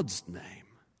God's name,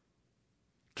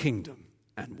 kingdom,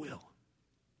 and will.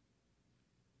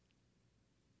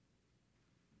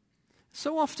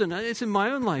 So often, and it's in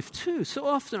my own life too, so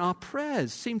often our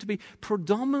prayers seem to be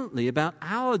predominantly about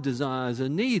our desires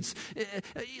and needs,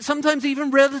 sometimes even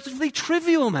relatively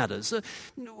trivial matters.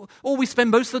 Or we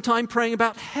spend most of the time praying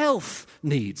about health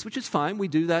needs, which is fine. We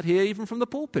do that here even from the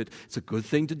pulpit. It's a good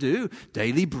thing to do,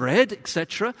 daily bread,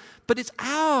 etc. But it's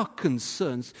our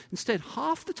concerns instead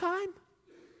half the time.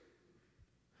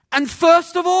 And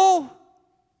first of all,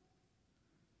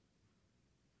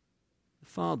 the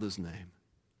Father's name,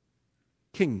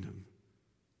 kingdom,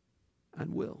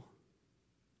 and will.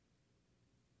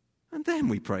 And then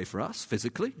we pray for us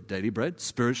physically, daily bread,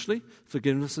 spiritually,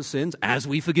 forgiveness of sins, as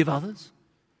we forgive others.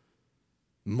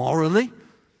 Morally,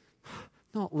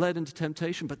 not led into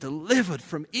temptation, but delivered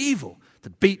from evil to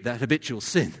beat that habitual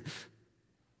sin.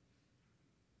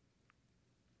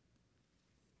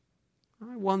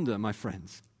 I wonder, my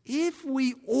friends, if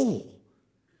we all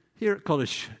here at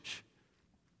College Church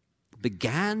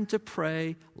began to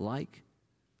pray like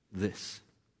this,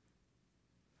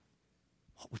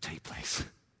 what would take place?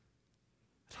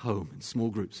 At home, in small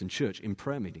groups, in church, in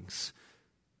prayer meetings,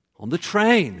 on the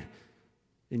train,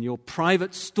 in your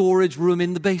private storage room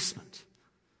in the basement.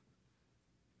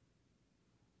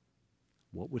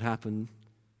 What would happen?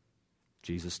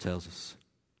 Jesus tells us.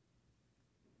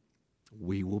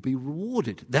 We will be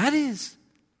rewarded. That is,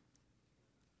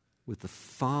 with the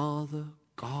Father,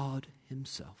 God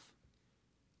Himself.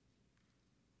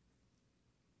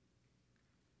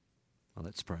 Well,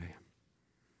 let's pray.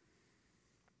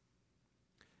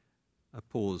 A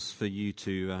pause for you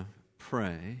to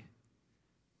pray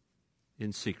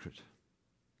in secret.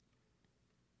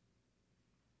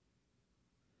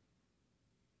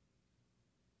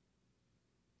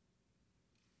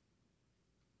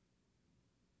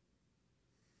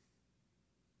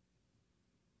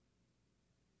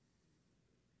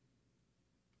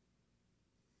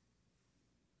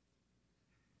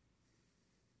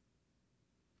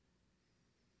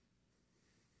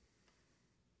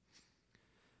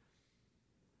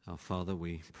 Our Father,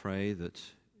 we pray that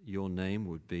your name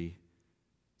would be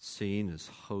seen as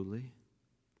holy.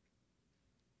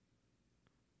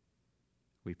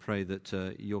 We pray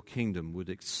that your kingdom would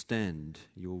extend,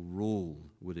 your rule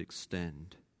would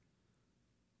extend.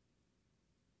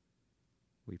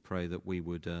 We pray that we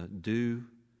would do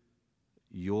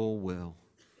your will.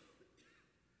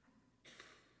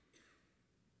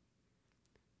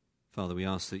 Father, we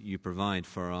ask that you provide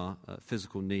for our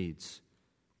physical needs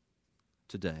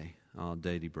today, our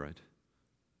daily bread.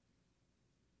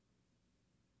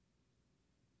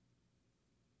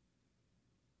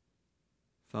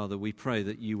 Father, we pray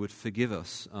that you would forgive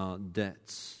us our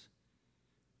debts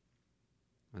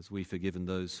as we've forgiven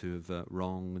those who have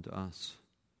wronged us.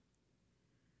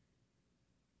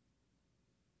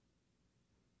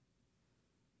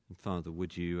 And Father,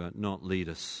 would you not lead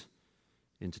us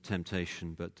into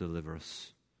temptation, but deliver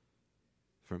us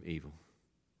from evil.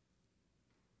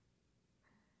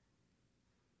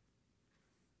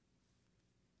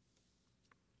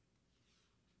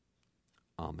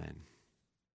 Amen.